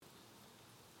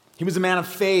He was a man of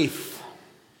faith,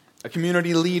 a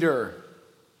community leader,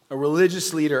 a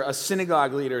religious leader, a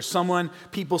synagogue leader, someone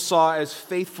people saw as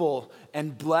faithful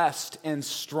and blessed and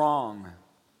strong.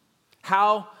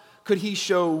 How could he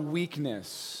show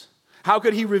weakness? How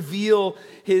could he reveal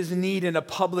his need in a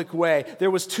public way?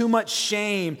 There was too much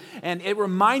shame, and it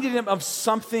reminded him of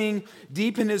something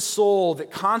deep in his soul that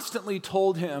constantly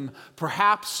told him,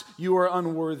 perhaps you are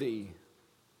unworthy.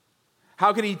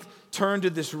 How could he turn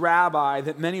to this rabbi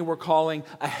that many were calling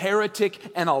a heretic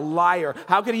and a liar?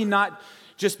 How could he not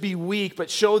just be weak,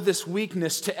 but show this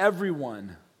weakness to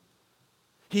everyone?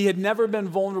 He had never been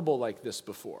vulnerable like this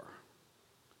before.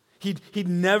 He'd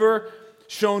never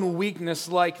shown weakness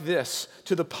like this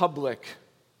to the public.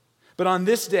 But on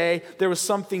this day, there was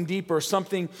something deeper,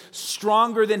 something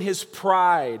stronger than his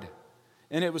pride,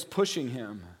 and it was pushing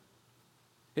him.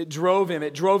 It drove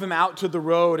him out to the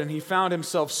road, and he found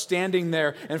himself standing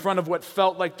there in front of what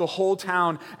felt like the whole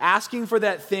town, asking for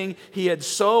that thing he had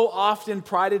so often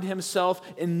prided himself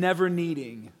in never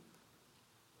needing: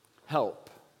 help.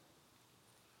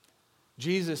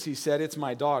 Jesus, he said, it's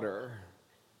my daughter,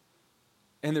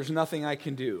 and there's nothing I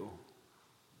can do.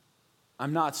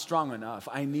 I'm not strong enough.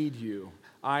 I need you.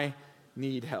 I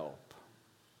need help.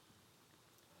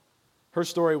 Her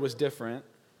story was different.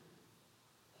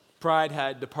 Pride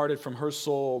had departed from her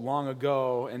soul long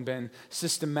ago and been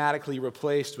systematically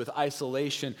replaced with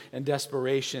isolation and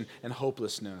desperation and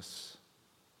hopelessness.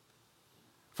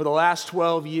 For the last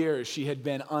 12 years, she had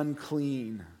been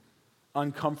unclean,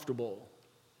 uncomfortable,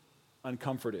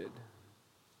 uncomforted.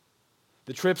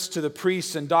 The trips to the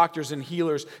priests and doctors and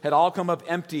healers had all come up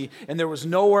empty, and there was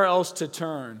nowhere else to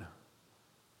turn.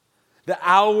 The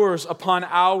hours upon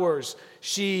hours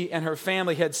she and her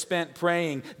family had spent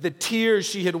praying, the tears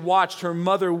she had watched her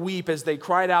mother weep as they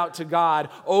cried out to God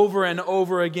over and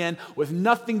over again with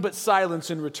nothing but silence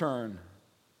in return.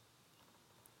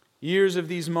 Years of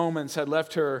these moments had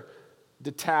left her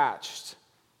detached,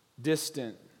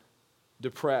 distant,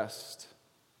 depressed,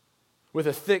 with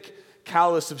a thick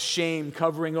callus of shame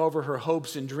covering over her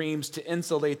hopes and dreams to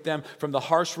insulate them from the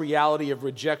harsh reality of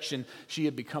rejection she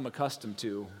had become accustomed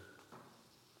to.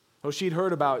 Oh, she'd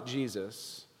heard about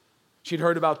Jesus. She'd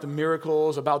heard about the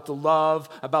miracles, about the love,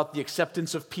 about the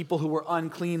acceptance of people who were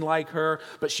unclean like her,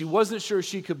 but she wasn't sure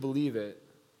she could believe it.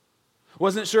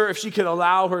 Wasn't sure if she could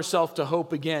allow herself to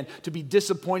hope again, to be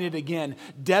disappointed again,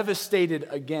 devastated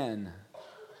again.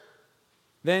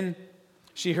 Then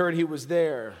she heard he was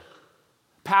there,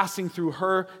 passing through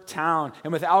her town,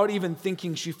 and without even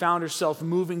thinking, she found herself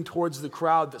moving towards the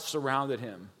crowd that surrounded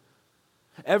him.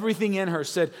 Everything in her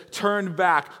said, turn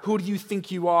back, who do you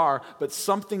think you are? But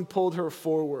something pulled her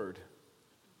forward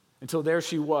until there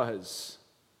she was,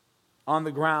 on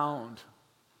the ground,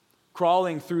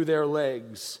 crawling through their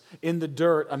legs, in the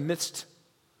dirt, amidst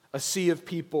a sea of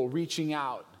people reaching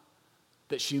out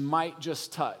that she might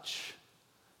just touch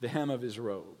the hem of his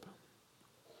robe.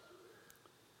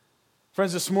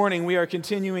 Friends, this morning we are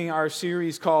continuing our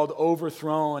series called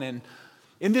Overthrown, and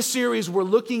in this series we're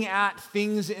looking at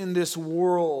things in this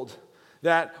world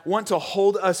that want to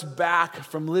hold us back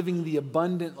from living the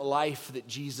abundant life that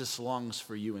Jesus longs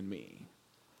for you and me.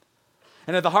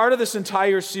 And at the heart of this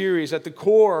entire series, at the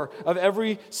core of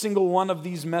every single one of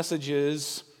these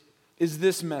messages, is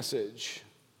this message: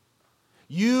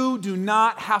 you do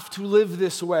not have to live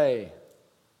this way.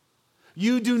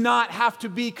 You do not have to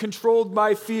be controlled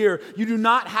by fear. You do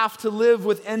not have to live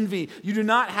with envy. You do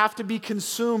not have to be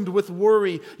consumed with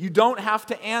worry. You don't have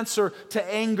to answer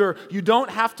to anger. You don't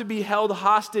have to be held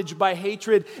hostage by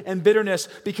hatred and bitterness,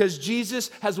 because Jesus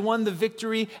has won the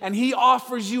victory and He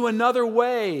offers you another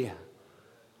way.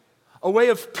 A way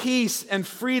of peace and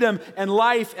freedom and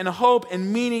life and hope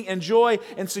and meaning and joy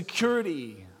and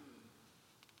security.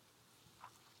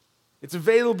 It's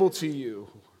available to you.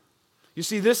 You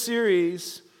see, this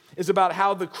series is about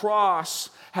how the cross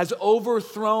has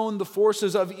overthrown the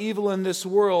forces of evil in this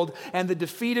world, and the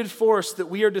defeated force that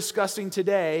we are discussing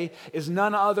today is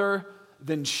none other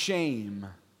than shame.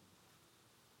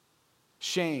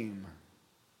 Shame.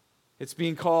 It's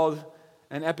being called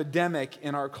an epidemic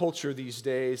in our culture these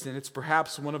days, and it's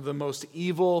perhaps one of the most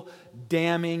evil,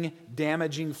 damning,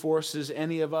 damaging forces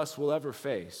any of us will ever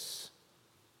face.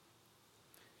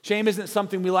 Shame isn't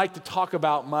something we like to talk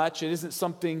about much. It isn't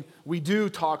something we do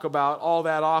talk about all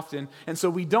that often. And so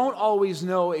we don't always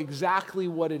know exactly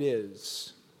what it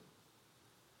is.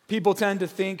 People tend to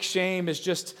think shame is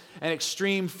just an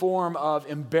extreme form of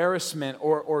embarrassment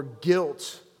or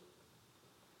guilt.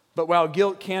 But while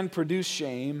guilt can produce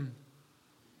shame,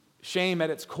 shame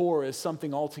at its core is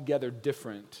something altogether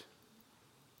different.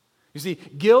 You see,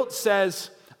 guilt says,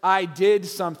 I did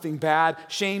something bad.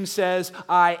 Shame says,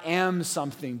 I am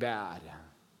something bad.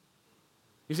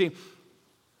 You see,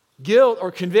 guilt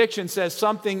or conviction says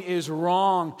something is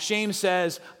wrong. Shame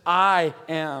says, I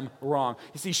am wrong.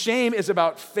 You see, shame is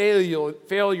about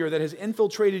failure that has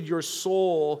infiltrated your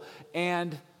soul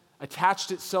and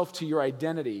attached itself to your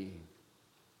identity.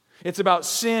 It's about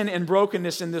sin and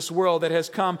brokenness in this world that has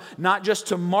come not just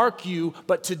to mark you,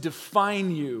 but to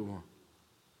define you.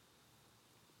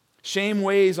 Shame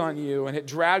weighs on you and it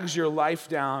drags your life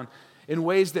down in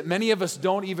ways that many of us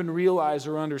don't even realize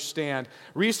or understand.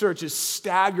 Research is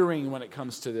staggering when it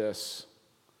comes to this.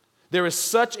 There is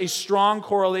such a strong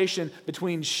correlation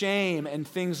between shame and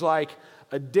things like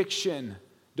addiction,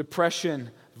 depression,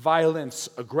 violence,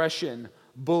 aggression,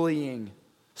 bullying,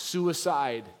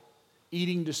 suicide,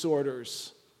 eating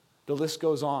disorders. The list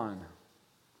goes on.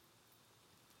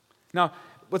 Now,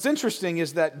 what's interesting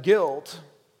is that guilt,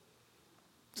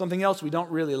 something else we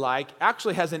don't really like,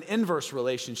 actually has an inverse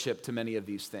relationship to many of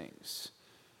these things.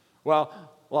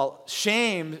 While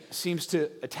shame seems to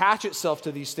attach itself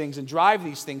to these things and drive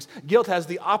these things, guilt has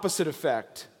the opposite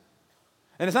effect.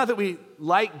 And it's not that we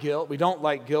like guilt, we don't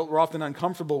like guilt, we're often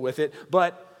uncomfortable with it,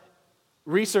 but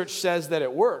research says that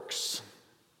it works.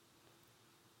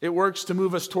 It works to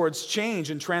move us towards change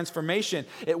and transformation.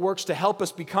 It works to help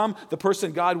us become the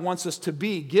person God wants us to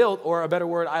be. Guilt, or a better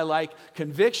word I like,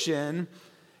 conviction,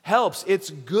 helps. It's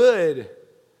good.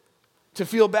 To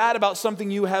feel bad about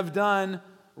something you have done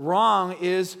wrong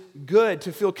is good.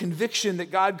 To feel conviction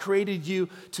that God created you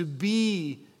to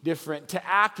be different, to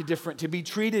act different, to be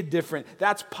treated different,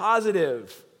 that's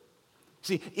positive.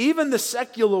 See, even the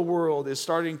secular world is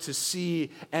starting to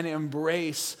see and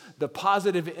embrace the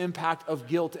positive impact of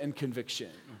guilt and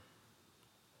conviction.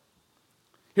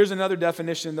 Here's another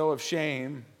definition, though, of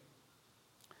shame.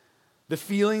 The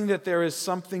feeling that there is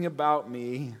something about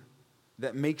me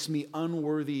that makes me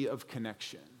unworthy of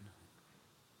connection.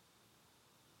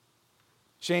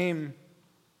 Shame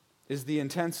is the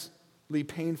intensely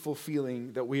painful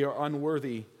feeling that we are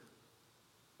unworthy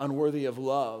of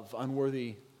love,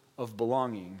 unworthy of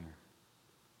belonging.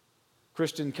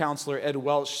 Christian counselor Ed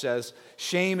Welch says,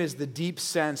 shame is the deep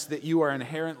sense that you are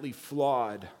inherently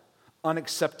flawed,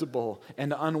 unacceptable,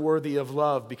 and unworthy of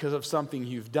love because of something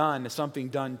you've done, something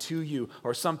done to you,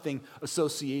 or something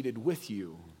associated with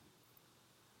you.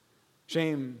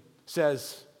 Shame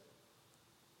says,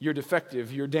 you're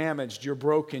defective, you're damaged, you're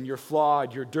broken, you're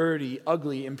flawed, you're dirty,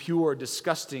 ugly, impure,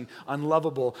 disgusting,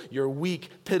 unlovable, you're weak,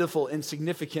 pitiful,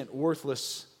 insignificant,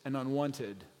 worthless, and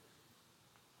unwanted.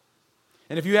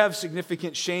 And if you have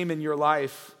significant shame in your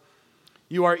life,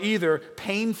 you are either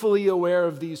painfully aware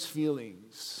of these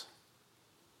feelings,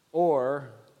 or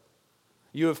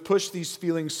you have pushed these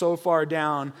feelings so far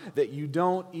down that you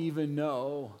don't even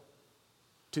know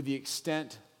to the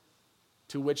extent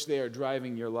to which they are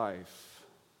driving your life.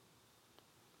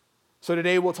 So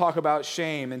today we'll talk about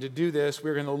shame, and to do this,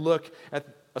 we're going to look at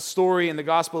a story in the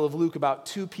Gospel of Luke about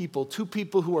two people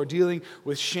who are dealing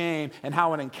with shame and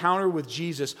how an encounter with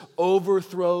Jesus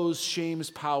overthrows shame's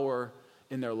power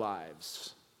in their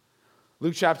lives.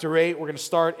 Luke chapter 8, we're going to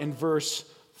start in verse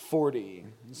 40.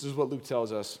 This is what Luke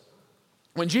tells us.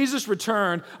 When Jesus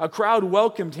returned, a crowd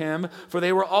welcomed him, for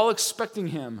they were all expecting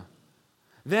him.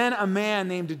 Then a man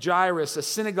named Jairus, a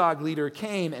synagogue leader,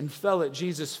 came and fell at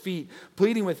Jesus' feet,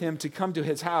 pleading with him to come to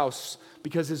his house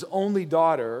because his only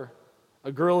daughter,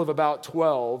 a girl of about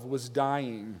 12, was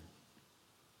dying.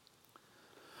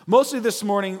 Mostly this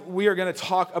morning, we are going to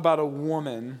talk about a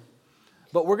woman,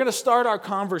 but we're going to start our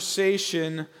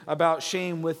conversation about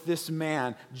shame with this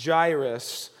man,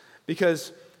 Jairus,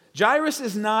 because Jairus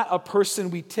is not a person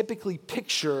we typically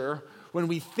picture when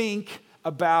we think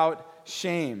about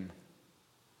shame.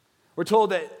 We're told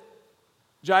that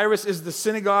Jairus is the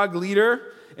synagogue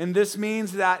leader, and this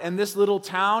means that in this little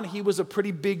town, he was a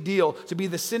pretty big deal. To be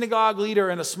the synagogue leader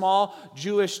in a small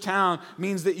Jewish town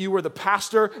means that you were the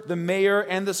pastor, the mayor,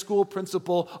 and the school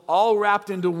principal all wrapped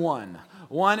into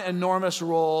one enormous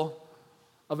role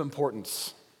of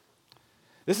importance.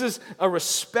 This is a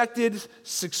respected,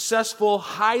 successful,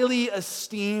 highly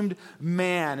esteemed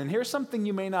man. And here's something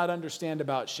you may not understand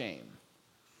about shame.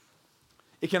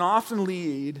 It can often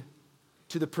lead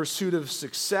to the pursuit of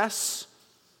success,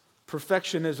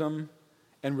 perfectionism,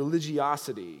 and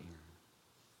religiosity.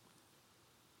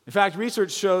 In fact,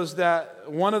 research shows that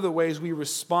one of the ways we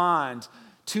respond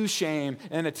to shame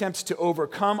and attempts to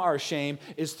overcome our shame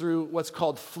is through what's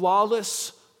called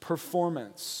flawless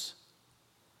performance.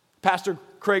 Pastor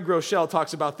Craig Groeschel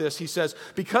talks about this. He says,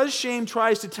 because shame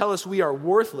tries to tell us we are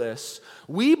worthless,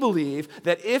 we believe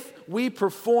that if we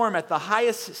perform at the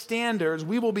highest standards,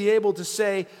 we will be able to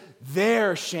say,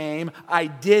 their shame. I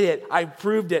did it. I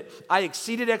proved it. I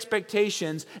exceeded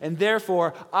expectations, and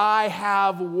therefore I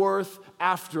have worth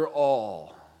after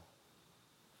all.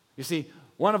 You see,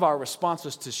 one of our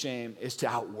responses to shame is to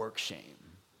outwork shame,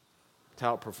 to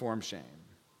outperform shame.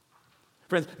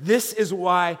 Friends, this is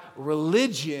why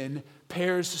religion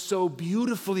pairs so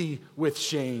beautifully with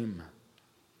shame.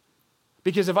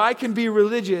 Because if I can be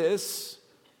religious,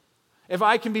 if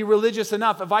I can be religious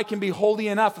enough, if I can be holy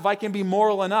enough, if I can be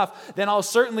moral enough, then I'll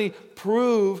certainly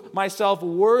prove myself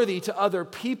worthy to other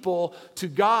people, to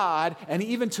God, and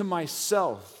even to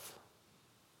myself.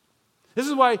 This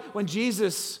is why when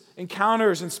Jesus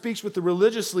encounters and speaks with the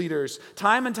religious leaders,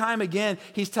 time and time again,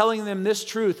 he's telling them this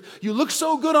truth. You look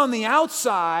so good on the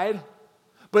outside,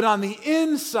 but on the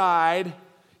inside,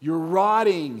 you're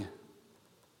rotting.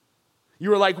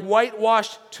 You are like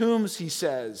whitewashed tombs, he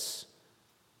says.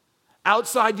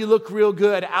 Outside, you look real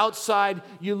good. Outside,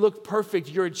 you look perfect.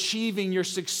 You're achieving, you're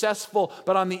successful.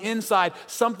 But on the inside,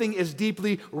 something is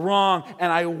deeply wrong.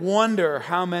 And I wonder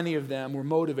how many of them were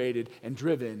motivated and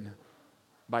driven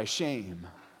by shame.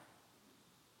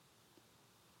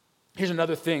 Here's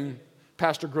another thing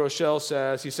Pastor Groeschel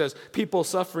says. He says, people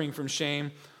suffering from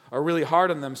shame are really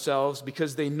hard on themselves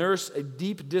because they nurse a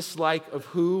deep dislike of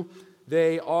who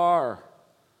they are,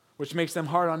 which makes them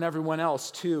hard on everyone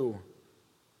else too.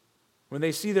 When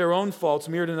they see their own faults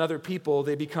mirrored in other people,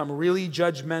 they become really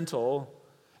judgmental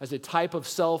as a type of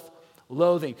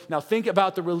self-loathing. Now think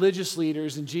about the religious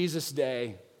leaders in Jesus'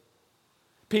 day.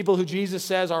 People who Jesus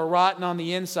says are rotten on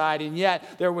the inside, and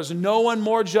yet there was no one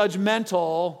more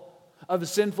judgmental of the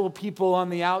sinful people on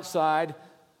the outside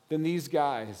than these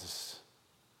guys.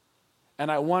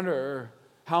 And I wonder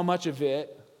how much of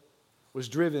it was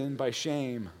driven by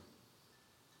shame.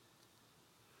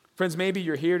 Friends, maybe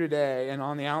you're here today and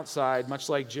on the outside, much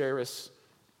like Jairus,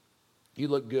 you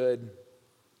look good.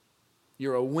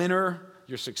 You're a winner,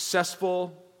 you're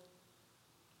successful,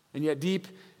 and yet deep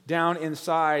down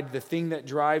inside, the thing that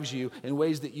drives you in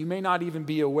ways that you may not even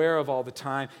be aware of all the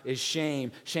time is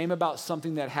shame. Shame about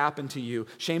something that happened to you.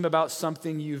 Shame about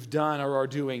something you've done or are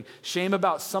doing. Shame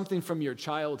about something from your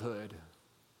childhood.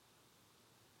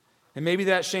 And maybe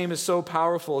that shame is so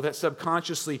powerful that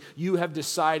subconsciously you have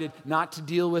decided not to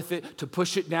deal with it, to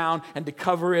push it down, and to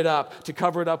cover it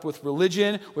up with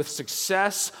religion, with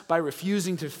success, by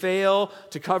refusing to fail,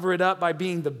 to cover it up by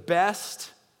being the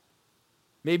best.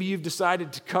 Maybe you've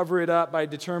decided to cover it up by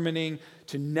determining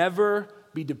to never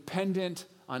be dependent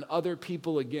on other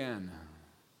people again.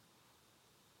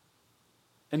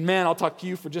 And man, I'll talk to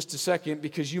you for just a second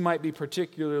because you might be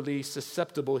particularly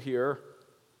susceptible here.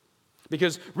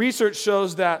 Because research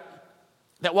shows that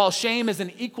while shame is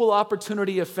an equal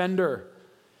opportunity offender,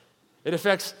 it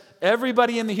affects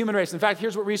everybody in the human race. In fact,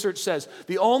 here's what research says.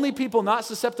 The only people not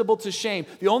susceptible to shame,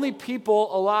 the only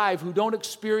people alive who don't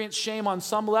experience shame on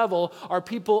some level are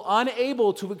people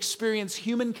unable to experience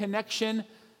human connection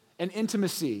and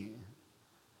intimacy.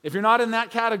 If you're not in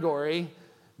that category,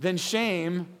 then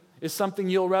shame is something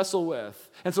you'll wrestle with.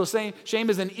 And so shame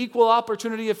is an equal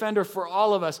opportunity offender for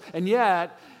all of us. And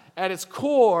yet, at its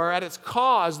core, at its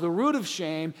cause, the root of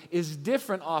shame is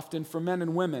different often for men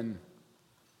and women.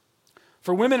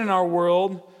 For women in our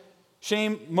world,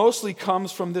 shame mostly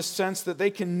comes from this sense that they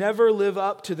can never live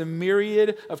up to the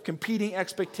myriad of competing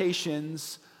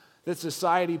expectations that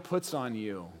society puts on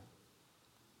you.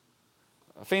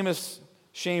 A famous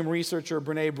shame researcher,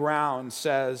 Brené Brown,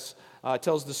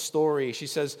 tells the story. She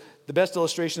says, the best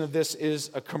illustration of this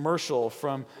is a commercial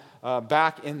from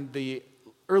back in the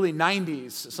early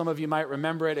 90s. Some of you might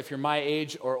remember it if you're my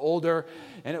age or older.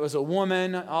 And it was a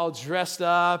woman all dressed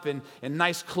up in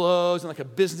nice clothes and like a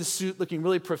business suit looking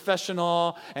really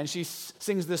professional. And she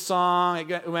sings this song.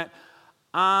 It went,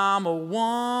 I'm a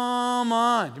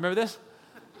woman. Do you remember this?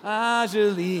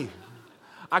 Ajali.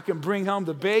 I can bring home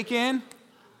the bacon.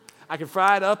 I can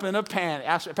fry it up in a pan.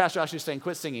 Pastor Ashley was saying,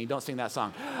 quit singing. Don't sing that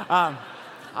song.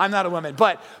 I'm not a woman.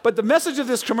 But the message of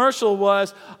this commercial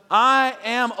was, I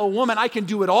am a woman. I can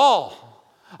do it all.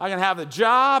 I can have the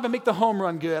job and make the home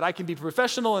run good. I can be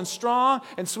professional and strong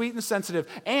and sweet and sensitive.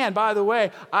 And by the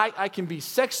way, I can be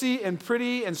sexy and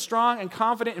pretty and strong and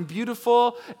confident and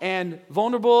beautiful and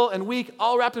vulnerable and weak,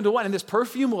 all wrapped into one. And this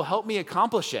perfume will help me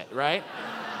accomplish it, right?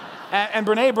 and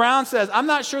Brené Brown says, I'm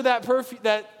not sure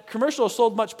that commercial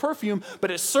sold much perfume, but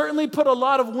it certainly put a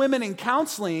lot of women in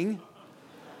counseling.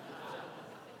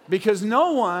 Because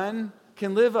no one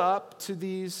can live up to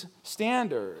these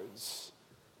standards.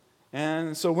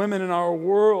 And so women in our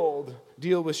world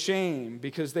deal with shame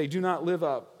because they do not live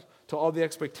up to all the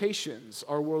expectations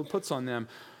our world puts on them.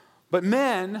 But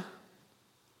men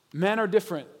are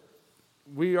different.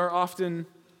 We are often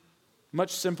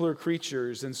much simpler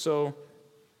creatures. And so,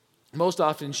 most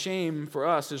often, shame for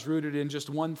us is rooted in just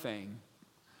one thing: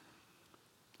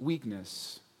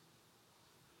 weakness.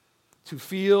 To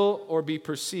feel or be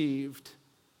perceived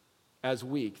as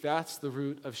weak. That's the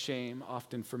root of shame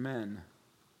often for men.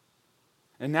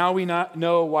 And now we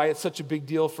know why it's such a big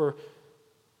deal for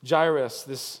Jairus,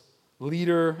 this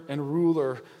leader and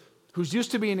ruler who's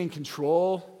used to being in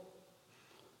control,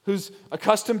 who's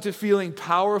accustomed to feeling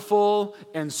powerful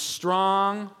and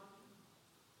strong.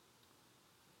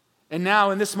 And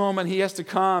now in this moment, he has to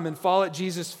come and fall at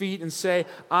Jesus' feet and say,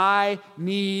 I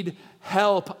need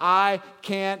help. I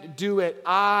can't do it.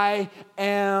 I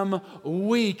am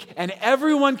weak. And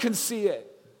everyone can see it.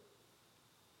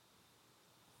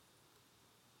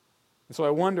 And so I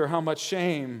wonder how much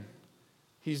shame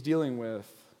he's dealing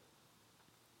with.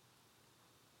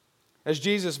 As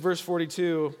Jesus, verse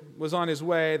 42, was on his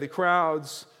way, the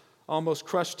crowds almost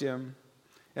crushed him.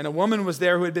 And a woman was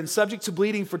there who had been subject to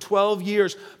bleeding for 12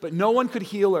 years, but no one could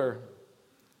heal her.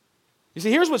 You see,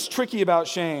 here's what's tricky about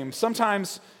shame.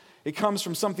 Sometimes it comes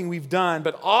from something we've done,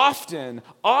 but often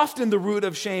the root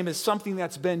of shame is something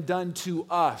that's been done to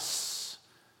us.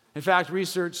 In fact,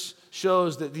 research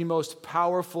shows that the most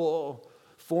powerful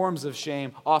forms of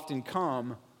shame often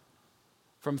come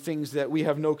from things that we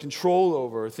have no control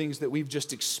over, things that we've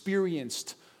just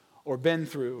experienced or been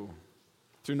through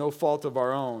no fault of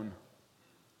our own.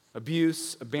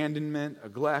 Abuse, abandonment,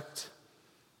 neglect,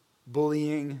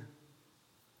 bullying.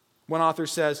 One author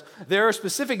says, there are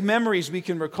specific memories we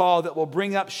can recall that will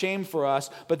bring up shame for us,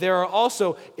 but there are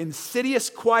also insidious,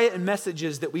 quiet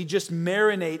messages that we just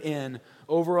marinate in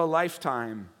over a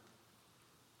lifetime.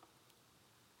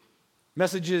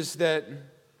 Messages that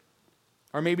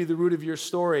are maybe the root of your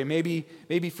story. Maybe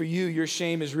for you, your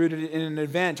shame is rooted in an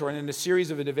event or in a series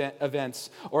of events.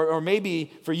 Or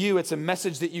maybe for you, it's a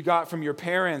message that you got from your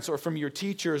parents or from your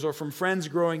teachers or from friends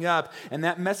growing up. And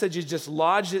that message has just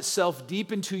lodged itself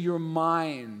deep into your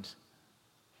mind.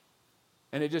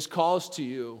 And it just calls to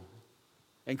you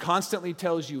and constantly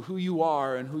tells you who you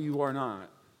are and who you are not.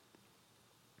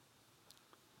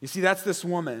 You see, that's this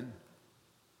woman.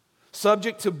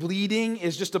 Subject to bleeding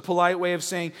is just a polite way of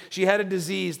saying she had a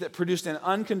disease that produced an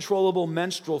uncontrollable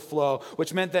menstrual flow,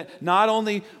 which meant that not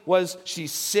only was she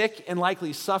sick and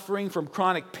likely suffering from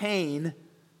chronic pain,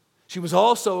 she was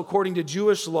also, according to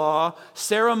Jewish law,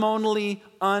 ceremonially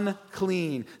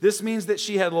unclean. This means that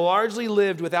she had largely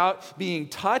lived without being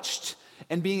touched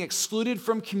and being excluded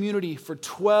from community for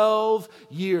 12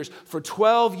 years. For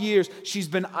 12 years, she's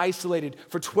been isolated.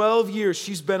 For 12 years,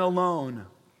 she's been alone.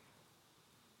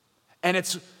 And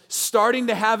it's starting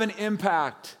to have an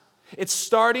impact. It's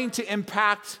starting to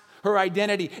impact her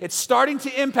identity. It's starting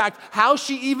to impact how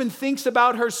she even thinks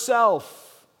about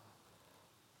herself.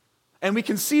 And we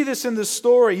can see this in the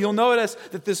story. You'll notice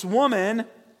that this woman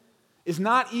is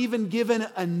not even given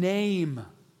a name.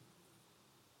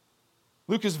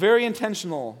 Luke is very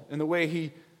intentional in the way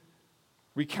he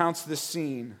recounts this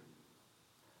scene.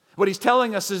 What he's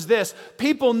telling us is this: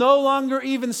 people no longer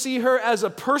even see her as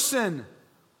a person.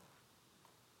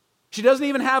 She doesn't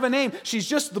even have a name. She's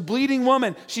just the bleeding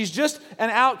woman. She's just an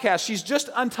outcast. She's just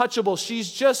untouchable. She's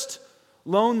just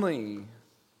lonely.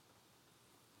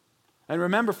 And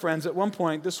remember, friends, at one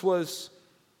point, this was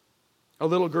a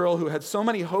little girl who had so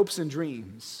many hopes and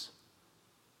dreams.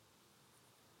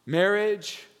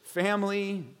 Marriage,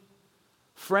 family,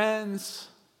 friends,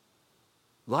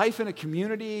 life in a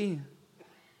community.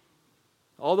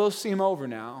 All those seem over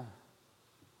now.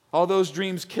 All those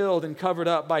dreams killed and covered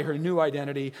up by her new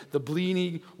identity, the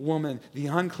bleeding woman, the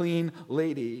unclean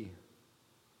lady.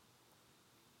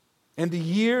 And the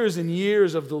years and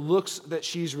years of the looks that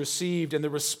she's received and the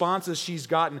responses she's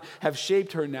gotten have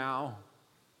shaped her now.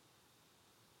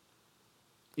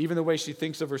 Even the way she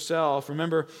thinks of herself.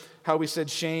 Remember how we said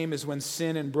shame is when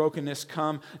sin and brokenness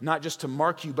come not just to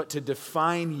mark you, but to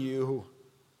define you.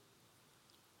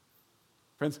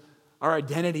 Friends, our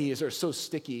identities are so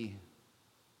sticky.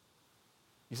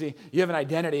 You see, you have an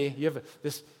identity, you have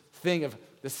this thing of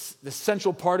this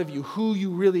central part of you, who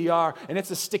you really are, and it's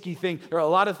a sticky thing. There are a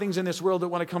lot of things in this world that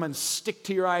want to come and stick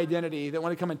to your identity, that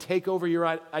want to come and take over your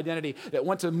identity, that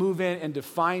want to move in and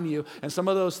define you, and some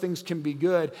of those things can be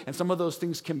good, and some of those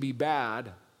things can be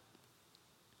bad.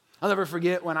 I'll never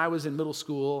forget when I was in middle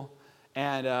school,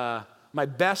 and my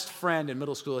best friend in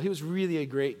middle school, he was really a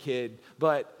great kid,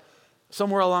 but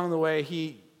somewhere along the way,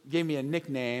 he gave me a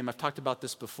nickname. I've talked about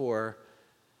this before.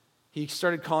 He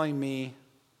started calling me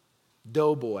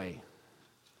Doughboy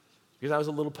because I was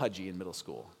a little pudgy in middle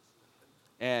school.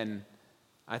 And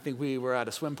I think we were at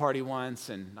a swim party once,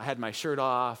 and I had my shirt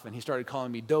off, and he started calling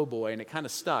me Doughboy, and it kind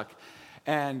of stuck.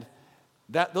 And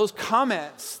that those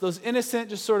comments, those innocent,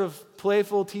 just sort of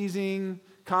playful, teasing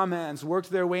comments worked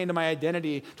their way into my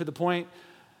identity to the point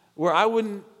where I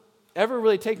wouldn't ever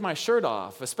really take my shirt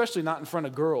off, especially not in front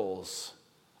of girls.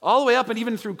 All the way up and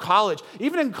even through college.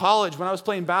 Even in college, when I was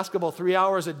playing basketball 3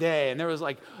 hours a day, and I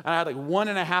had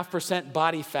 1.5%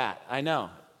 body fat. I know,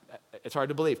 it's hard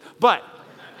to believe. But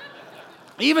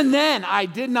even then, I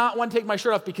did not want to take my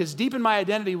shirt off because deep in my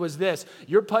identity was this: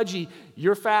 you're pudgy,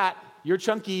 you're fat, you're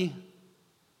chunky.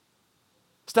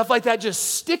 Stuff like that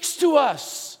just sticks to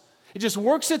us. It just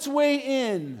works its way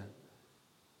in,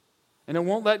 and it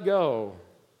won't let go.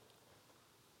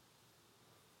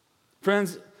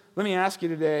 Friends, let me ask you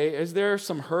today, is there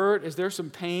some hurt? Is there some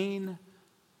pain?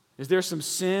 Is there some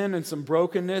sin and some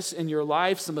brokenness in your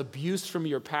life, some abuse from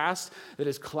your past that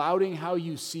is clouding how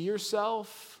you see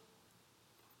yourself?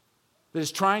 That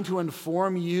is trying to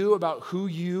inform you about who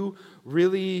you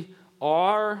really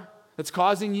are? That's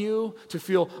causing you to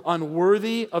feel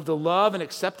unworthy of the love and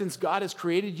acceptance God has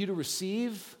created you to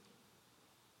receive?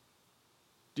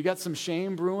 Do you got some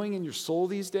shame brewing in your soul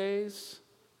these days?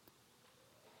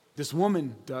 This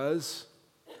woman does.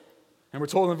 And we're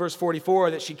told in verse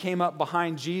 44 that she came up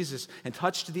behind Jesus and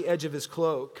touched the edge of his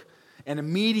cloak, and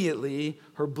immediately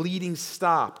her bleeding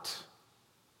stopped.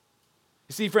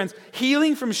 You see, friends,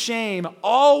 healing from shame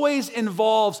always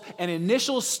involves an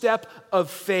initial step of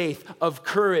faith, of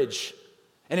courage,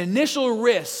 an initial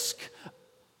risk,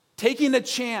 taking a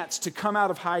chance to come out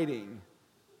of hiding.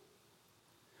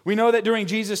 We know that during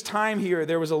Jesus' time here,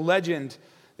 there was a legend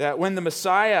that when the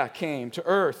Messiah came to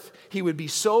earth, he would be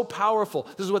so powerful.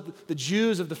 This is what the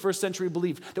Jews of the first century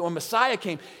believed, that when Messiah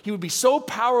came, he would be so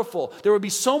powerful, there would be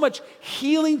so much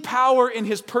healing power in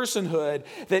his personhood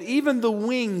that even the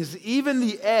wings, even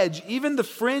the edge, even the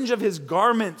fringe of his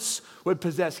garments would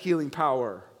possess healing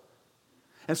power.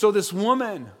 And so this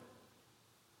woman,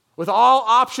 with all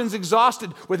options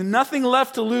exhausted, with nothing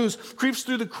left to lose, creeps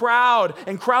through the crowd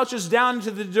and crouches down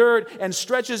into the dirt and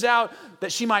stretches out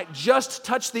that she might just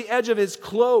touch the edge of his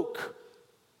cloak,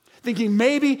 thinking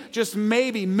maybe, just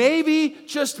maybe,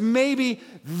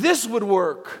 this would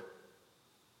work.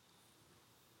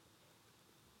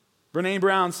 Brené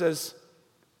Brown says,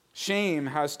 shame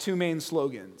has two main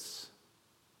slogans,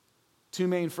 two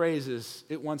main phrases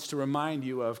it wants to remind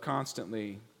you of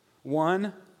constantly.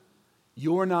 One,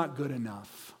 you're not good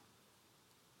enough.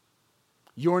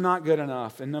 You're not good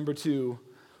enough. And number two,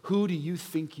 who do you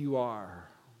think you are?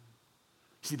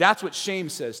 See, that's what shame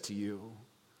says to you.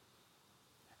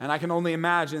 And I can only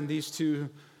imagine these two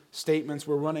statements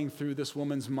were running through this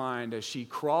woman's mind as she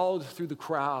crawled through the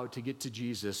crowd to get to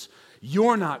Jesus.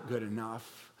 You're not good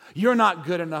enough. You're not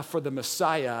good enough for the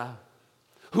Messiah.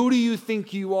 Who do you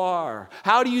think you are?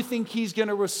 How do you think he's going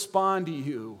to respond to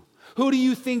you? Who do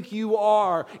you think you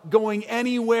are going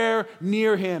anywhere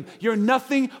near him? You're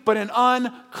nothing but an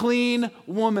unclean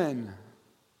woman.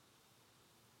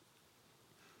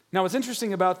 Now, what's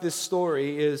interesting about this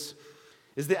story is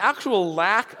the actual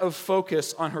lack of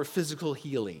focus on her physical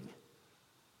healing.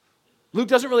 Luke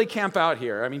doesn't really camp out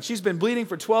here. I mean, she's been bleeding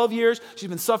for 12 years. She's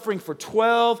been suffering for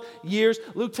 12 years.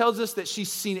 Luke tells us that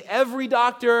she's seen every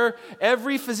doctor,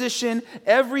 every physician,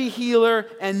 every healer,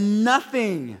 and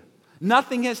nothing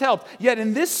has helped. Yet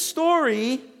in this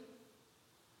story,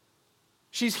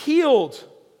 she's healed.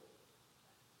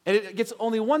 And it gets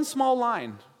only one small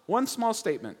line, one small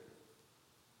statement.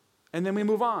 And then we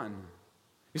move on.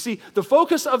 You see, the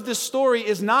focus of this story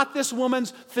is not this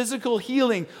woman's physical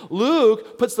healing.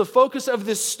 Luke puts the focus of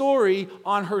this story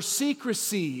on her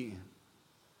secrecy.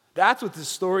 That's what this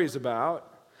story is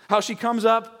about. How she comes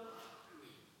up,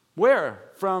 where?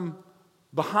 From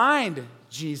behind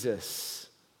Jesus,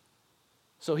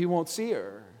 so he won't see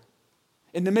her.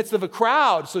 In the midst of a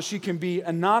crowd, so she can be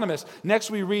anonymous.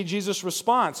 Next we read Jesus'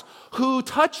 response. Who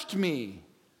touched me?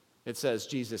 It says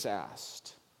Jesus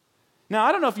asked. Now,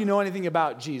 I don't know if you know anything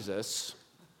about Jesus,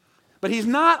 but he's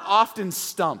not often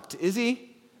stumped, is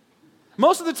he?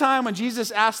 Most of the time when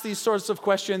Jesus asks these sorts of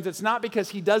questions, it's not because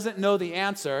he doesn't know the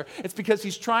answer. It's because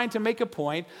he's trying to make a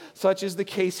point, such is the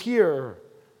case here.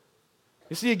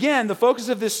 You see, again, the focus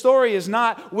of this story is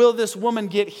not, will this woman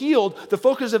get healed? The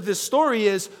focus of this story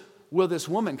is, will this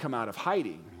woman come out of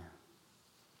hiding?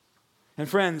 And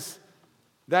friends,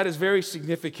 that is very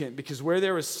significant because where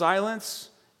there is silence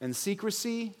and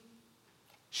secrecy,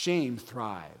 shame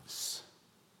thrives.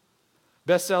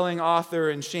 Best-selling author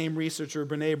and shame researcher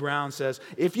Brené Brown says,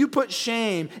 if you put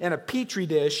shame in a petri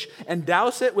dish and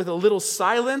douse it with a little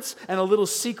silence and a little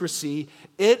secrecy,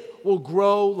 it will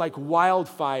grow like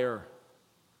wildfire.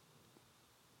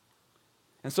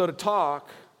 And so to talk,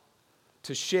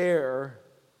 to share,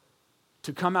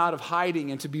 To come out of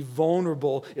hiding and to be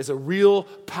vulnerable is a real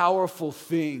powerful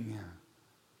thing.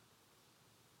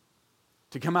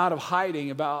 To come out of hiding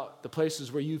about the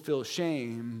places where you feel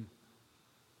shame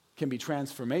can be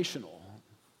transformational,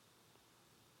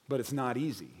 but it's not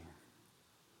easy.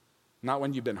 Not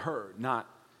when you've been hurt, not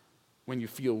when you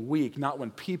feel weak, not when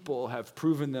people have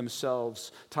proven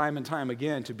themselves time and time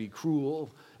again to be cruel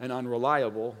and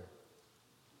unreliable.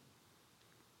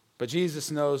 But Jesus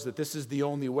knows that this is the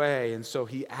only way, and so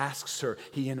he asks her,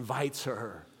 he invites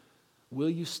her, will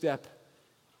you step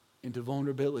into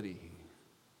vulnerability?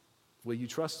 Will you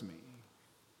trust me?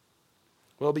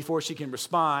 Well, before she can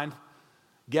respond,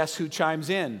 guess who chimes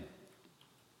in?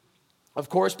 Of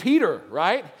course, Peter,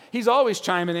 right? He's always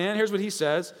chiming in. Here's what he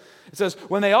says. It says,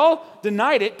 when they all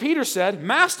denied it, Peter said,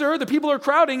 Master, the people are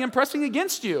crowding and pressing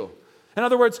against you. In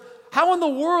other words, how in the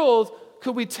world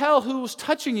could we tell who was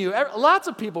touching you? Lots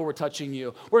of people were touching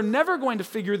you. We're never going to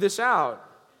figure this out.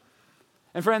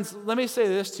 And friends, let me say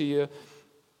this to you.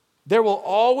 There will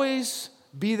always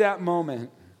be that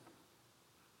moment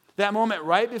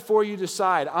right before you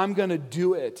decide, I'm going to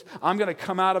do it. I'm going to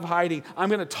come out of hiding. I'm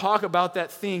going to talk about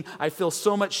that thing I feel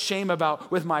so much shame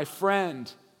about with my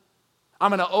friend. I'm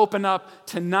going to open up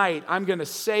tonight. I'm going to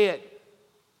say it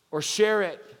or share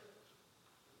it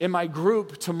in my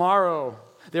group tomorrow.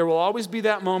 There will always be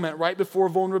that moment right before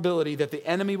vulnerability that the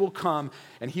enemy will come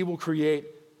and he will create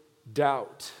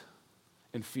doubt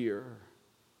and fear.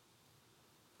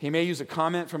 He may use a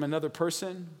comment from another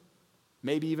person,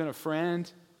 maybe even a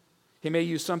friend. He may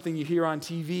use something you hear on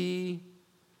TV.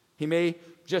 He may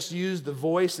just use the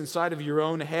voice inside of your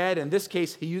own head. In this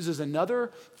case, he uses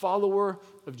another follower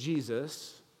of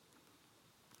Jesus.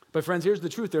 But friends, here's the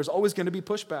truth. There's always going to be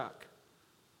pushback.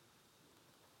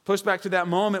 Pushback to that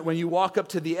moment when you walk up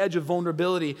to the edge of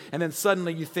vulnerability and then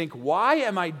suddenly you think, why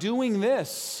am I doing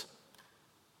this?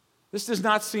 This does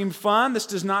not seem fun. This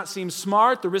does not seem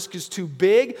smart. The risk is too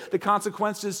big. The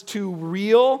consequence is too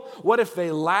real. What if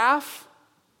they laugh?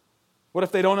 What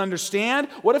if they don't understand?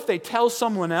 What if they tell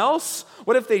someone else?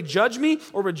 What if they judge me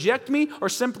or reject me or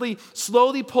simply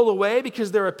slowly pull away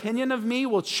because their opinion of me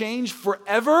will change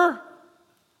forever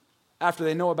after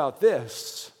they know about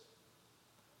this?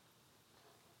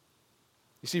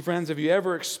 You see, friends, have you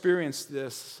ever experienced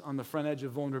this on the front edge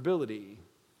of vulnerability?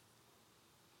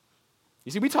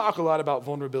 You see, we talk a lot about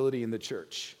vulnerability in the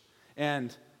church.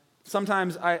 And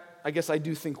sometimes I guess I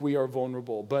do think we are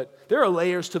vulnerable. But there are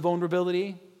layers to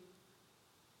vulnerability.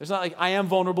 It's not like I am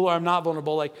vulnerable or I'm not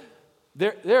vulnerable. Like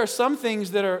there are some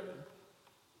things that are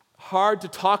hard to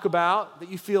talk about,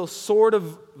 that you feel sort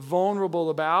of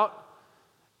vulnerable about.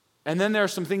 And then there are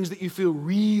some things that you feel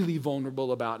really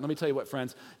vulnerable about. And let me tell you what,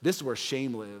 friends, this is where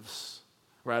shame lives,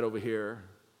 right over here.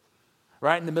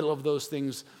 Right in the middle of those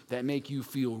things that make you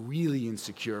feel really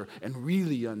insecure and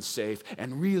really unsafe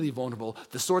and really vulnerable.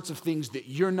 The sorts of things that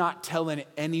you're not telling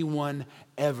anyone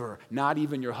ever. Not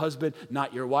even your husband,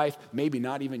 not your wife, maybe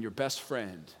not even your best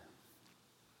friend.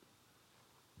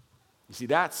 You see,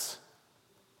 that's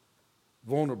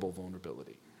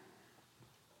vulnerability.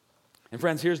 And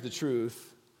friends, here's the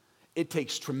truth. It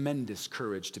takes tremendous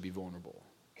courage to be vulnerable.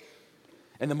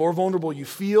 And the more vulnerable you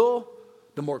feel,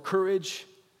 the more courage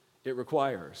it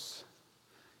requires.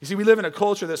 You see, we live in a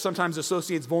culture that sometimes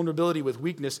associates vulnerability with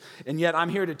weakness, and yet I'm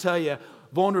here to tell you,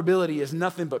 vulnerability is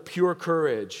nothing but pure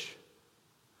courage.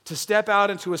 To step out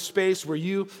into a space where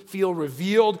you feel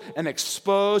revealed and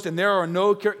exposed, and there are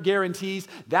no guarantees,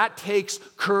 that takes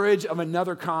courage of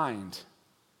another kind.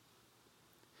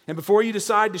 And before you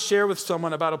decide to share with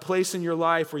someone about a place in your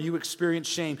life where you experience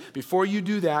shame, before you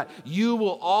do that, you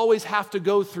will always have to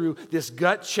go through this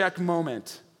gut check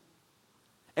moment.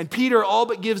 And Peter all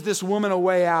but gives this woman a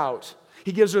way out.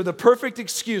 He gives her the perfect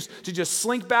excuse to just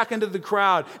slink back into the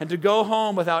crowd and to go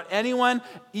home without anyone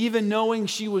even knowing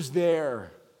she was there.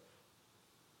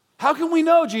 How can we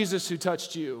know, Jesus, who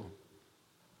touched you?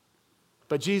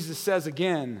 But Jesus says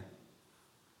again,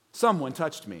 someone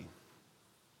touched me.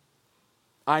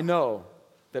 I know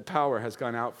that power has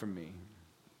gone out from me.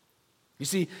 You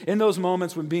see, in those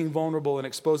moments when being vulnerable and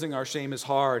exposing our shame is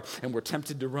hard and we're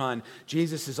tempted to run,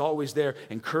 Jesus is always there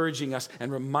encouraging us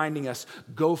and reminding us,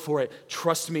 go for it.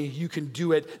 Trust me, you can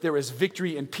do it. There is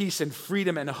victory and peace and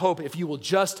freedom and hope if you will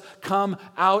just come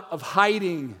out of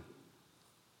hiding.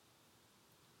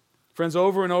 Friends,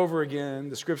 over and over again,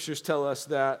 the scriptures tell us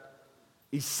that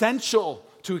essential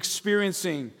to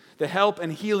experiencing the help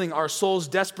and healing our souls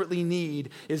desperately need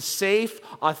is safe,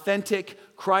 authentic,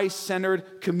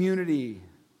 Christ-centered community.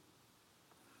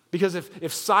 Because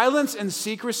if silence and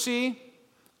secrecy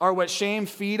are what shame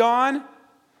feed on,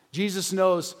 Jesus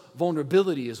knows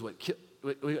vulnerability is what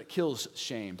what kills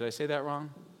shame. Did I say that wrong?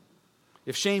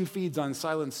 If shame feeds on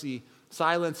silence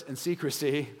and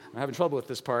secrecy, I'm having trouble with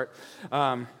this part.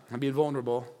 I'm being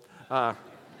vulnerable.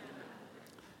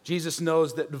 Jesus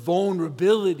knows that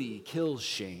vulnerability kills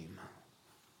shame.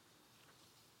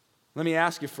 Let me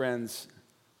ask you, friends,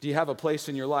 do you have a place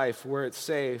in your life where it's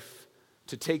safe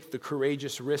to take the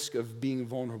courageous risk of being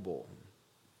vulnerable?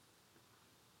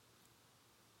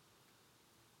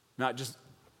 Not just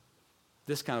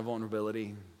this kind of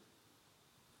vulnerability,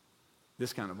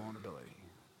 this kind of vulnerability.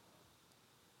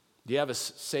 Do you have a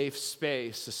safe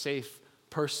space, a safe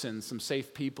person, some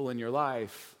safe people in your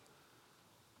life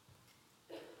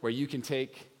where you can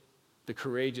take the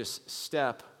courageous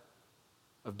step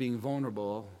of being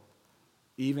vulnerable,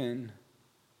 even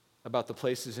about the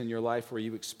places in your life where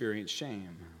you experience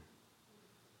shame?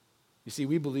 You see,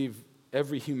 we believe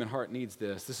every human heart needs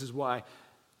this. This is why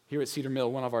here at Cedar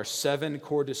Mill, one of our 7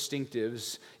 core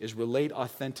distinctives is relate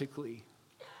authentically.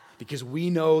 Because we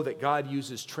know that God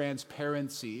uses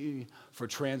transparency for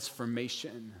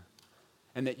transformation,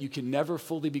 and that you can never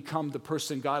fully become the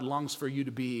person God longs for you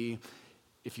to be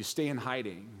if you stay in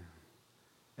hiding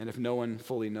and if no one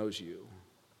fully knows you.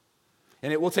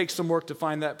 And it will take some work to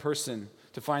find that person,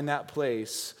 to find that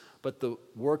place, but the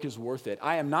work is worth it.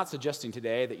 I am not suggesting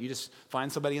today that you just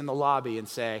find somebody in the lobby and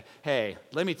say, hey,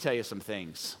 let me tell you some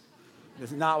things.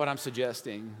 That's not what I'm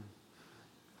suggesting.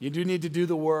 You do need to do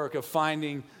the work of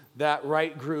finding that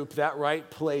right group, that right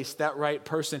place, that right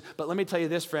person. But let me tell you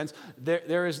this, friends,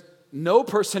 there is no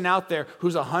person out there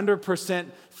who's 100%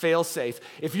 fail-safe.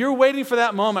 If you're waiting for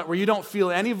that moment where you don't feel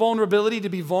any vulnerability to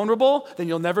be vulnerable, then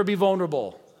you'll never be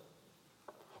vulnerable.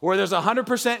 Or there's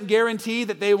 100% guarantee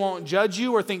that they won't judge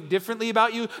you or think differently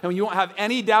about you, and you won't have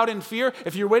any doubt and fear.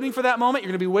 If you're waiting for that moment,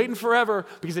 you're going to be waiting forever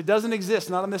because it doesn't exist,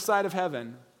 not on this side of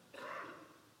heaven.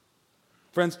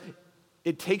 Friends,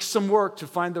 it takes some work to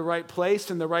find the right place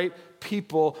and the right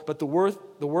people, but the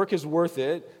work is worth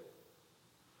it.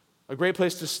 A great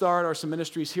place to start are some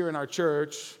ministries here in our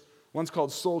church. One's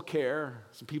called Soul Care.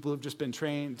 Some people who've just been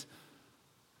trained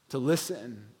to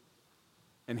listen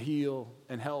and heal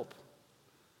and help.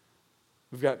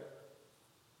 We've got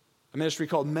a ministry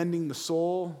called Mending the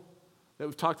Soul that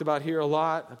we've talked about here a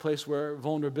lot, a place where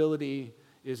vulnerability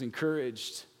is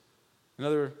encouraged.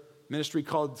 Another ministry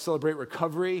called Celebrate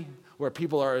Recovery, where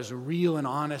people are as real and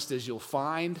honest as you'll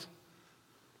find.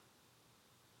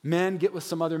 Men get with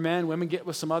some other men, women get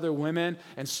with some other women,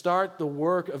 and start the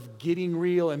work of getting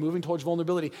real and moving towards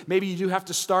vulnerability. Maybe you do have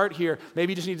to start here.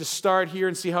 Maybe you just need to start here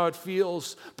and see how it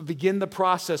feels, but begin the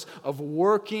process of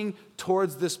working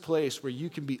towards this place where you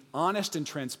can be honest and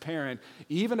transparent,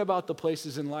 even about the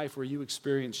places in life where you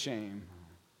experience shame.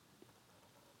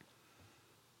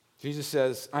 Jesus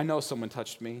says, I know someone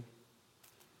touched me.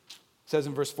 It says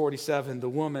in verse 47, the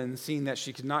woman, seeing that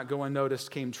she could not go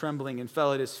unnoticed, came trembling and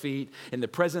fell at his feet. In the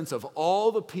presence of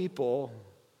all the people,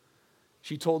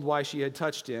 she told why she had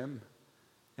touched him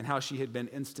and how she had been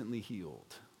instantly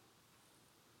healed.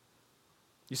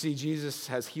 You see, Jesus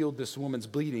has healed this woman's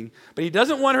bleeding, but he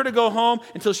doesn't want her to go home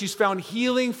until she's found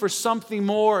healing for something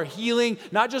more. Healing,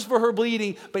 not just for her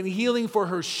bleeding, but healing for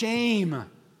her shame.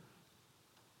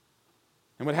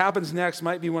 And what happens next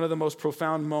might be one of the most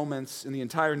profound moments in the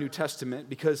entire New Testament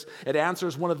because it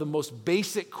answers one of the most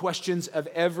basic questions of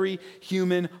every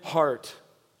human heart.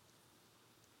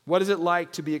 What is it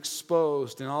like to be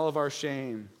exposed in all of our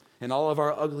shame, in all of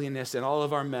our ugliness, and all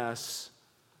of our mess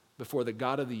before the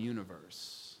God of the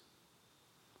universe?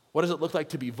 What does it look like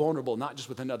to be vulnerable, not just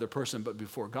with another person, but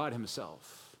before God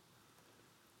himself?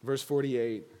 Verse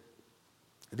 48,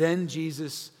 then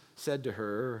Jesus said to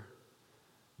her,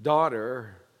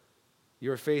 daughter,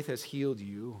 your faith has healed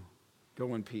you.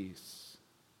 Go in peace.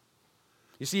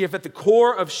 You see, if at the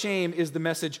core of shame is the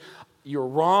message, you're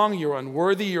wrong, you're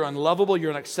unworthy, you're unlovable,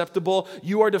 you're unacceptable,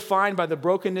 you are defined by the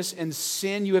brokenness and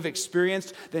sin you have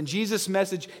experienced, then Jesus'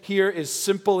 message here is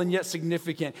simple and yet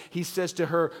significant. He says to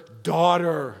her,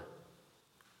 daughter.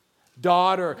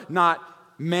 Daughter, not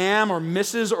ma'am or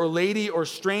Mrs. or lady or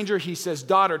stranger. He says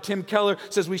daughter. Tim Keller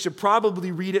says we should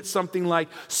probably read it something like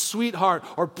sweetheart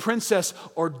or princess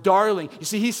or darling. You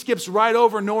see, he skips right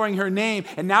over knowing her name,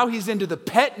 and now he's into the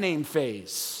pet name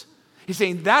phase. He's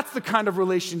saying that's the kind of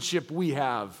relationship we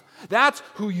have. That's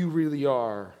who you really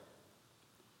are.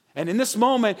 And in this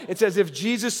moment, it's as if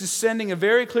Jesus is sending a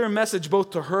very clear message both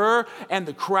to her and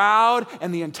the crowd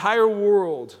and the entire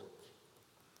world.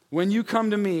 When you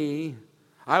come to me,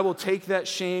 I will take that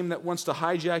shame that wants to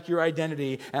hijack your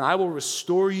identity, and I will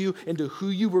restore you into who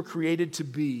you were created to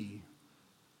be.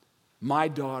 My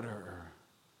daughter,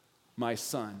 my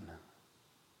son.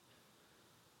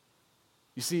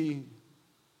 You see,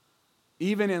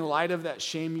 even in light of that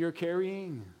shame you're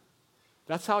carrying.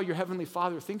 That's how your Heavenly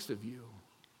Father thinks of you.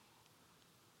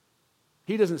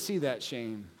 He doesn't see that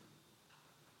shame.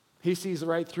 He sees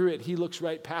right through it. He looks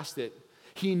right past it.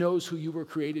 He knows who you were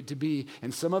created to be,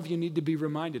 and some of you need to be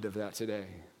reminded of that today.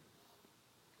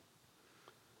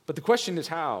 But the question is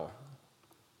how?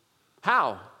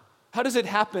 How? How does it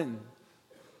happen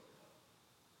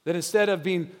that instead of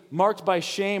being marked by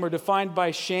shame or defined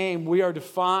by shame, we are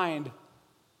defined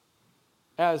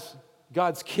as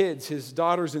God's kids, his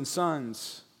daughters and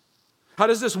sons? How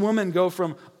does this woman go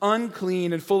from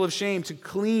unclean and full of shame to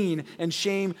clean and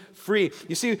shame-free?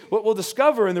 You see, what we'll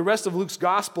discover in the rest of Luke's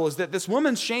gospel is that this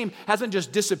woman's shame hasn't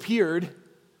just disappeared.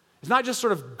 It's not just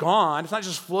sort of gone. It's not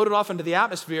just floated off into the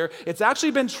atmosphere. It's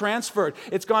actually been transferred.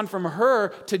 It's gone from her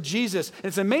to Jesus. And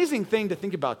it's an amazing thing to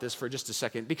think about this for just a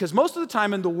second, because most of the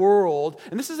time in the world,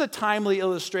 and this is a timely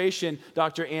illustration,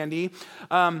 Dr. Andy,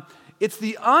 it's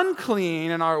the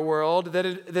unclean in our world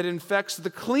that infects the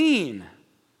clean,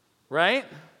 right?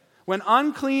 When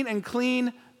unclean and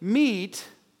clean meet,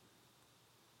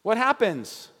 what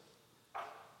happens?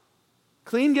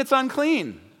 Clean gets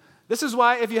unclean. This is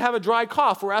why if you have a dry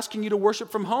cough, we're asking you to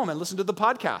worship from home and listen to the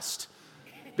podcast,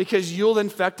 because you'll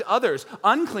infect others.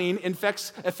 Unclean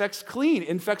affects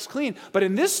clean. But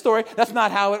in this story, that's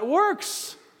not how it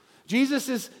works. Jesus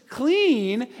is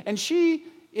clean and she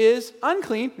is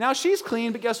unclean. Now she's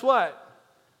clean, but guess what?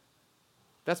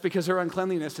 That's because her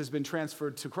uncleanliness has been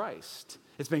transferred to Christ.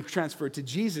 It's been transferred to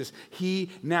Jesus. He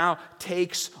now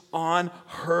takes on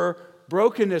her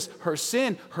brokenness, her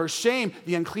sin, her shame,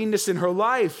 the uncleanness in her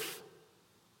life.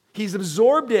 He's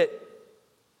absorbed it.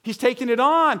 He's taken it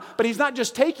on, but he's not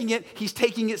just taking it, he's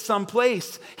taking it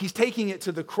someplace. He's taking it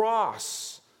to the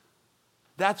cross.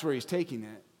 That's where he's taking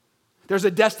it. There's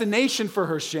a destination for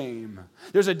her shame.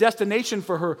 There's a destination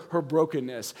for her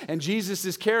brokenness. And Jesus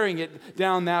is carrying it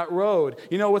down that road.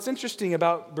 You know, what's interesting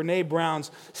about Brené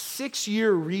Brown's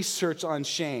 6-year research on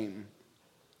shame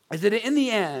is that in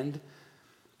the end,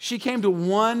 she came to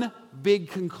one big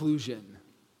conclusion.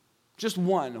 Just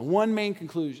one main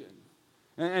conclusion.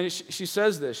 And she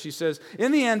says this. She says,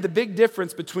 in the end, the big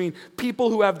difference between people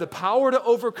who have the power to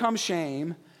overcome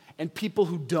shame and people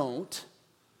who don't,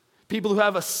 people who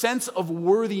have a sense of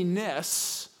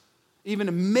worthiness, even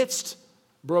amidst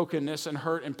brokenness and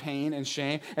hurt and pain and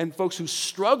shame, and folks who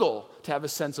struggle to have a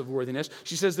sense of worthiness,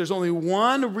 she says there's only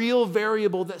one real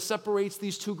variable that separates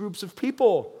these two groups of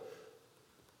people.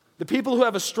 The people who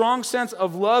have a strong sense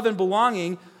of love and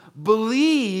belonging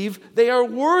believe they are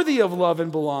worthy of love and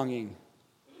belonging.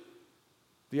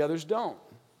 The others don't.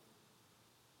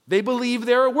 They believe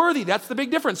they're worthy. That's the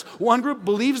big difference. One group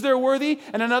believes they're worthy,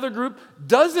 and another group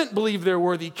doesn't believe they're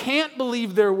worthy, can't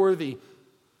believe they're worthy,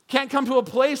 can't come to a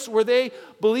place where they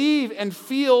believe and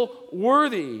feel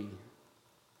worthy.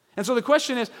 And so the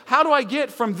question is, how do I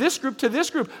get from this group to this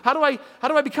group? How do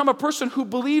I become a person who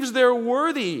believes they're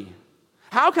worthy?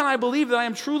 How can I believe that I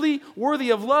am truly worthy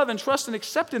of love and trust and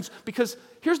acceptance? Because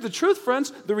here's the truth,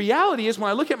 friends. The reality is when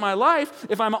I look at my life,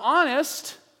 if I'm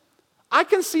honest, I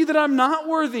can see that I'm not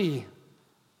worthy.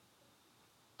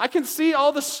 I can see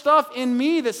all the stuff in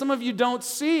me that some of you don't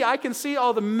see. I can see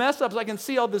all the mess ups. I can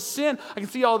see all the sin. I can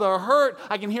see all the hurt.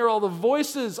 I can hear all the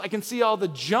voices. I can see all the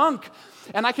junk.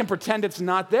 And I can pretend it's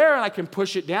not there and I can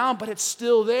push it down, but it's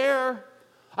still there.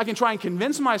 I can try and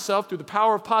convince myself through the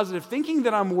power of positive thinking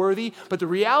that I'm worthy, but the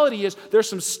reality is there's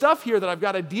some stuff here that I've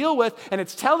got to deal with, and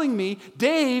it's telling me,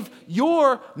 Dave,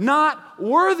 you're not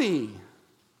worthy.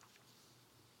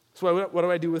 So what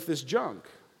do I do with this junk?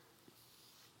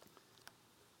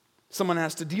 Someone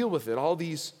has to deal with it. All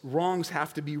these wrongs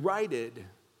have to be righted.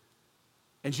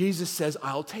 And Jesus says,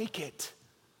 I'll take it.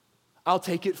 I'll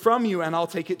take it from you and I'll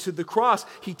take it to the cross.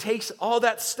 He takes all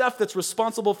that stuff that's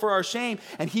responsible for our shame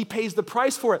and he pays the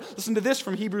price for it. Listen to this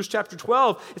from Hebrews chapter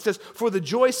 12. It says, for the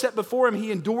joy set before him,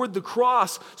 he endured the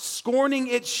cross, scorning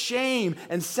its shame,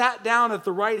 and sat down at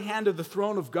the right hand of the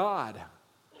throne of God.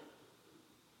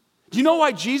 Do you know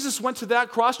why Jesus went to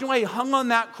that cross? Do you know why he hung on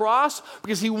that cross?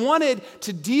 Because he wanted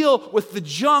to deal with the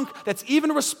junk that's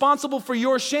even responsible for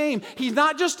your shame. He's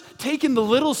not just taking the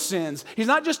little sins. He's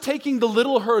not just taking the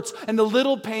little hurts and the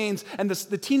little pains and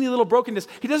the teeny little brokenness.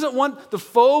 He doesn't want the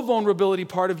faux vulnerability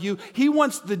part of you. He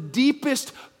wants the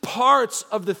deepest parts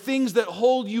of the things that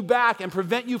hold you back and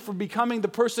prevent you from becoming the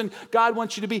person God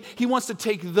wants you to be. He wants to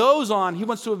take those on. He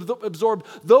wants to absorb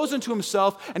those into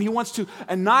himself, and he wants to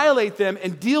annihilate them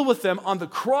and deal with them on the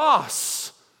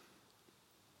cross.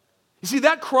 You see,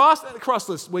 that cross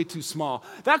is way too small.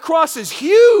 That cross is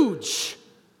huge.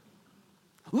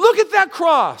 Look at that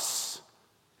cross.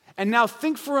 And now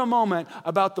think for a moment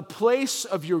about the place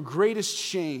of your greatest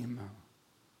shame.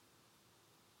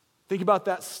 Think about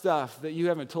that stuff that you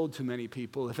haven't told too many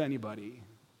people, if anybody.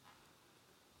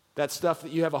 That stuff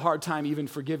that you have a hard time even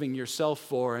forgiving yourself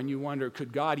for, and you wonder,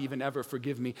 could God even ever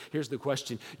forgive me? Here's the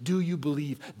question. Do you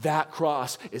believe that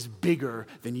cross is bigger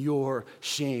than your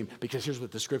shame? Because here's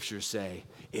what the scriptures say.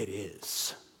 It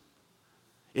is.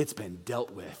 It's been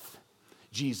dealt with.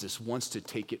 Jesus wants to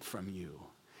take it from you.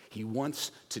 He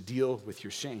wants to deal with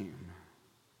your shame.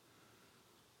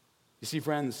 You see,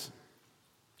 friends,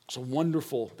 it's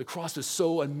wonderful. The cross is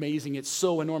so amazing. It's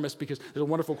so enormous because there's a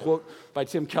wonderful quote by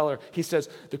Tim Keller. He says,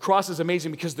 the cross is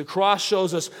amazing because the cross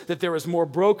shows us that there is more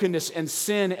brokenness and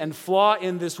sin and flaw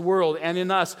in this world and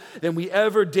in us than we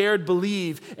ever dared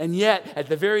believe. And yet, at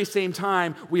the very same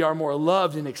time, we are more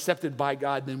loved and accepted by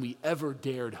God than we ever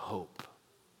dared hope.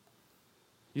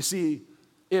 You see,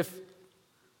 if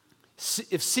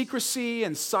secrecy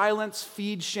and silence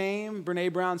feed shame,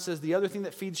 Brene Brown says the other thing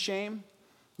that feeds shame,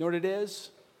 you know what it is?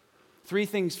 3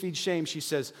 things feed shame, she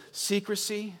says: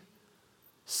 secrecy,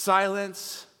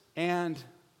 silence, and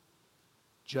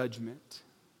judgment.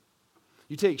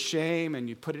 You take shame and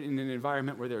you put it in an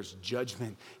environment where there's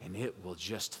judgment, and it will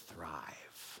just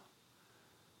thrive.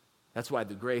 That's why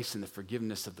the grace and the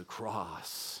forgiveness of the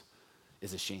cross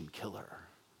is a shame killer.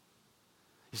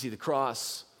 You see, the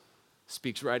cross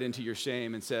speaks right into your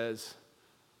shame and says,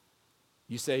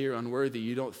 you say you're unworthy.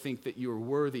 You don't think that you're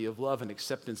worthy of love and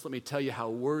acceptance. Let me tell you how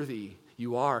worthy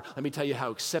you are. Let me tell you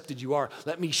how accepted you are.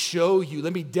 Let me show you.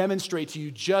 Let me demonstrate to you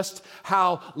just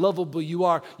how lovable you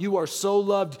are. You are so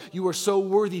loved. You are so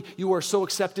worthy. You are so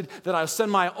accepted that I'll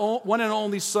send my one and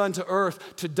only Son to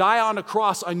earth to die on a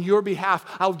cross on your behalf.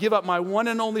 I'll give up my one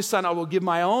and only Son. I will give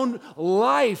my own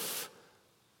life.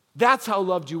 That's how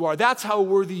loved you are. That's how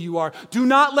worthy you are. Do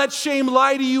not let shame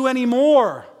lie to you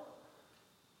anymore.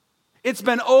 It's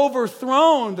been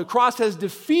overthrown. The cross has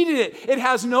defeated it. It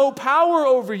has no power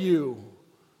over you.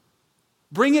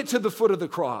 Bring it to the foot of the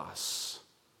cross.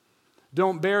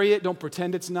 Don't bury it. Don't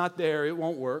pretend it's not there. It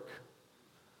won't work.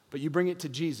 But you bring it to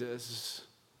Jesus,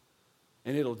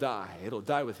 and it'll die. It'll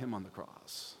die with him on the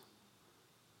cross.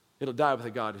 It'll die with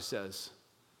a God who says,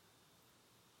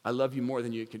 I love you more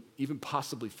than you can even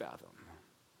possibly fathom,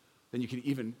 than you can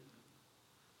even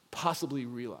possibly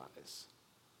realize.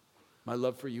 My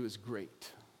love for you is great.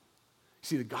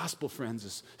 See, the gospel, friends,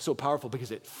 is so powerful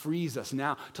because it frees us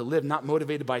now to live not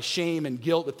motivated by shame and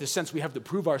guilt with the sense we have to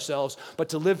prove ourselves, but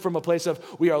to live from a place of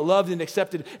we are loved and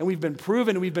accepted and we've been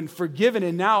proven and we've been forgiven,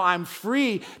 and now I'm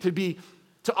free to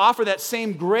offer that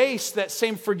same grace, that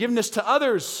same forgiveness to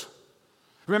others.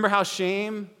 Remember how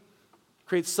shame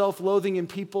creates self-loathing in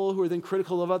people who are then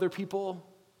critical of other people?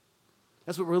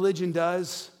 That's what religion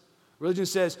does. Religion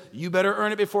says, you better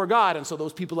earn it before God, and so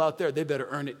those people out there, they better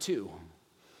earn it too.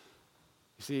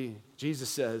 You see, Jesus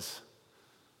says,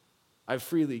 I've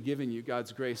freely given you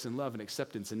God's grace and love and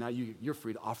acceptance, and now you're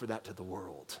free to offer that to the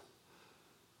world.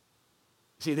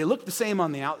 See, they look the same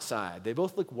on the outside. They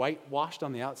both look whitewashed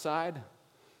on the outside,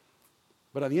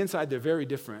 but on the inside, they're very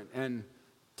different, and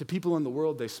to people in the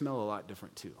world, they smell a lot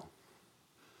different too.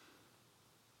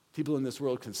 People in this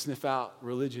world can sniff out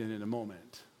religion in a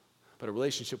moment, but a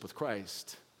relationship with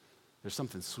Christ, there's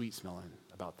something sweet smelling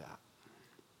about that.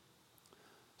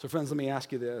 So friends, let me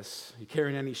ask you this. Are you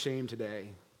carrying any shame today?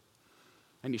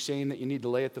 Any shame that you need to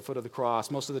lay at the foot of the cross?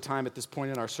 Most of the time at this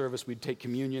point in our service, we'd take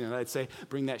communion, and I'd say,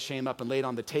 bring that shame up and lay it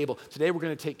on the table. Today, we're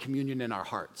going to take communion in our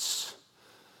hearts.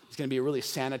 It's going to be a really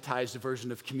sanitized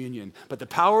version of communion. But the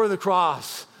power of the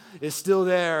cross is still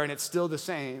there, and it's still the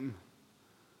same.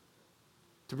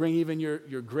 To bring even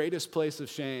your greatest place of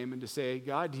shame and to say,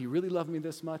 God, do you really love me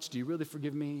this much? Do you really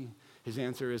forgive me? His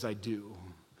answer is, I do,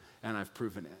 and I've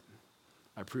proven it.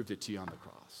 I proved it to you on the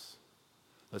cross.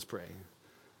 Let's pray.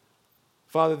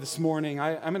 Father, this morning,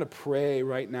 I'm going to pray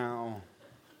right now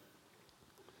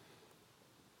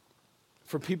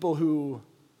for people who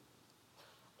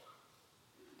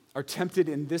are tempted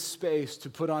in this space to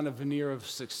put on a veneer of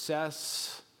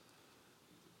success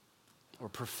or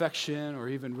perfection or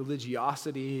even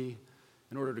religiosity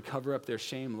in order to cover up their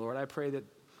shame. Lord, I pray that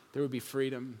there would be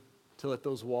freedom to let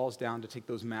those walls down, to take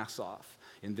those masks off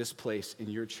in this place, in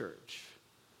your church.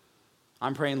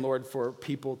 I'm praying, Lord, for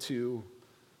people to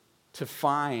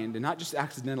find, and not just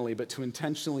accidentally, but to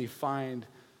intentionally find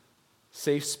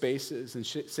safe spaces and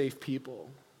safe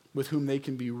people with whom they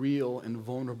can be real and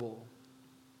vulnerable.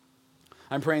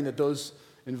 I'm praying that those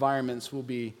environments will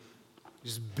be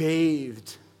just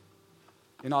bathed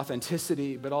in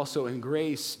authenticity, but also in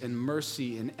grace and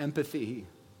mercy and empathy.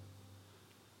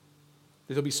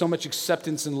 There'll be so much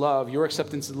acceptance and love. Your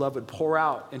acceptance and love would pour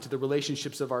out into the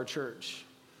relationships of our church.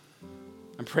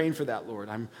 I'm praying for that, Lord.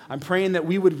 I'm praying that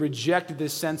we would reject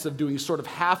this sense of doing sort of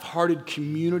half-hearted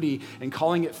community and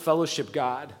calling it fellowship,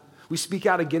 God. We speak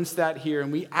out against that here,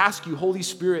 and we ask you, Holy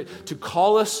Spirit, to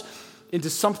call us into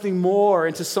something more,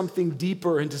 into something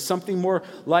deeper, into something more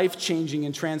life-changing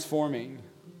and transforming.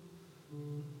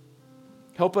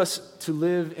 Help us to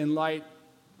live in light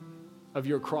of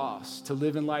your cross, to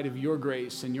live in light of your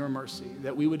grace and your mercy,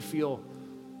 that we would feel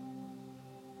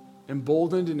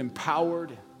emboldened and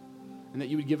empowered, and that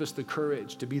you would give us the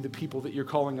courage to be the people that you're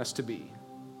calling us to be.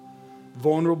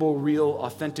 Vulnerable, real,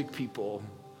 authentic people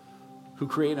who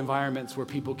create environments where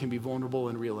people can be vulnerable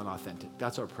and real and authentic.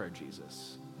 That's our prayer,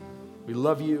 Jesus. We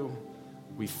love you.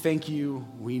 We thank you.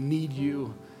 We need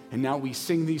you. And now we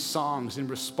sing these songs in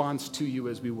response to you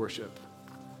as we worship.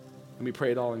 And we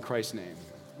pray it all in Christ's name.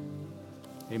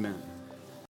 Amen.